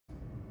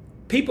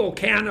people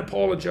can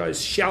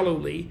apologize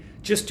shallowly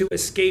just to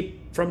escape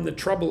from the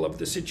trouble of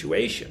the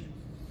situation.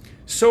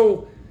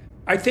 So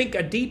I think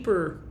a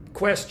deeper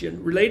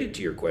question related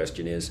to your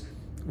question is,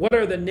 what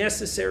are the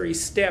necessary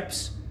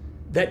steps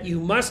that you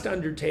must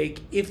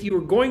undertake if you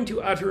are going to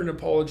utter an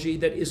apology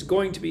that is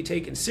going to be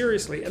taken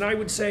seriously? And I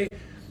would say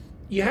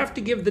you have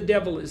to give the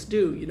devil his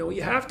due. You know,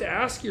 you have to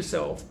ask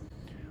yourself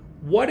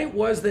what it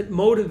was that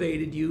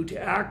motivated you to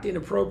act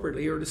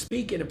inappropriately or to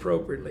speak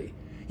inappropriately.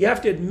 You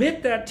have to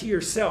admit that to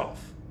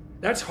yourself.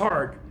 That's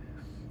hard,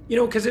 you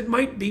know, because it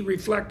might be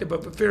reflective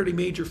of a fairly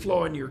major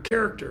flaw in your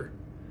character.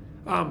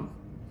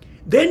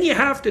 Then you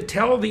have to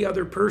tell the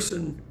other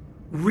person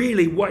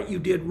really what you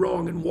did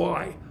wrong and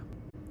why.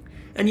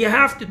 And you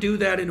have to do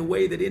that in a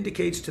way that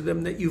indicates to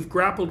them that you've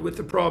grappled with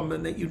the problem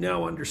and that you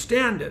now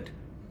understand it.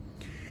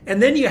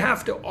 And then you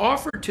have to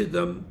offer to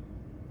them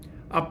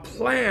a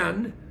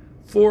plan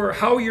for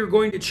how you're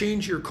going to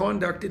change your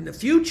conduct in the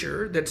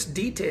future that's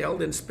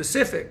detailed and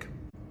specific.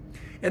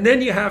 And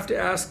then you have to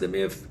ask them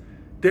if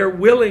they're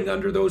willing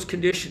under those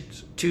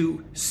conditions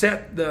to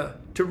reset the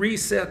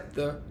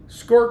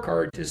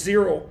scorecard to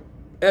 0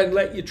 and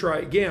let you try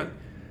again.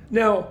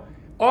 Now,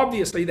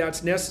 obviously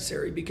that's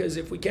necessary, because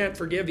if we can't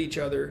forgive each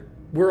other,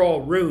 we're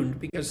all ruined,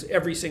 because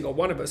every single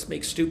one of us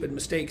makes stupid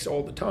mistakes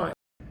all the time.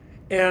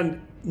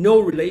 And no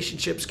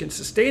relationships can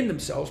sustain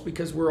themselves,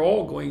 because we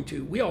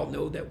all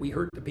know that we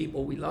hurt the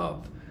people we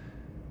love,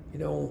 you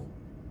know,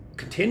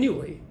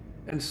 continually.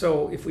 And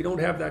so if we don't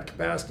have that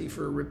capacity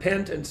for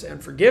repentance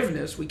and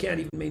forgiveness, we can't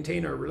even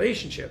maintain our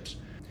relationships.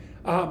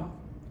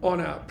 On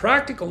a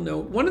practical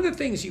note, one of the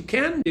things you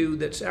can do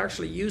that's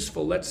actually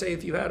useful, let's say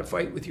if you had a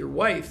fight with your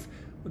wife,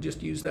 we'll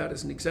just use that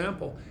as an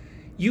example,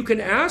 you can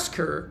ask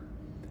her,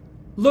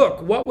 look,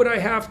 what would I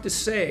have to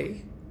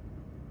say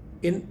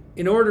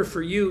in order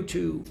for you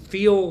to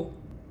feel,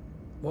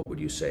 what would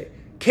you say,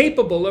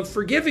 capable of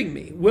forgiving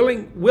me,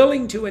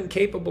 willing to and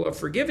capable of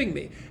forgiving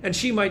me? And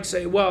she might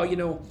say, well, you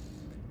know,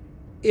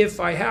 if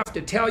I have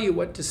to tell you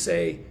what to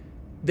say,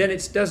 then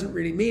it doesn't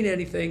really mean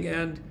anything,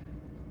 and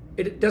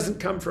it doesn't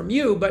come from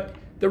you. But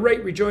the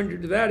right rejoinder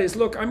to that is,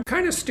 look, I'm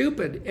kind of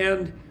stupid,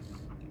 and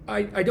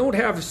I don't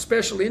have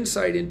special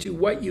insight into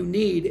what you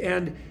need,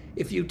 and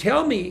if you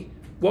tell me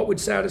what would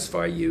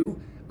satisfy you,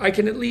 I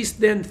can at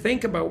least then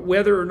think about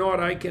whether or not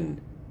I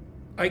can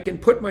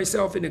put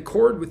myself in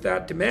accord with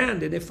that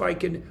demand, and if I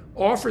can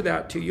offer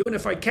that to you. And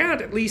if I can't,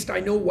 at least I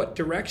know what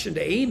direction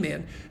to aim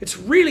in. It's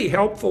really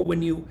helpful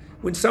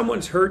when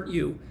someone's hurt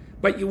you,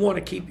 but you want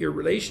to keep your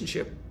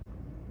relationship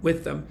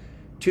with them,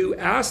 to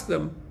ask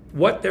them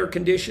what their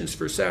conditions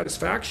for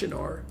satisfaction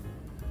are.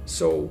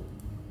 So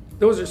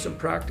those are some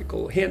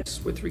practical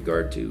hints with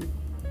regard to,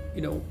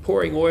 you know,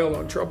 pouring oil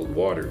on troubled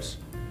waters.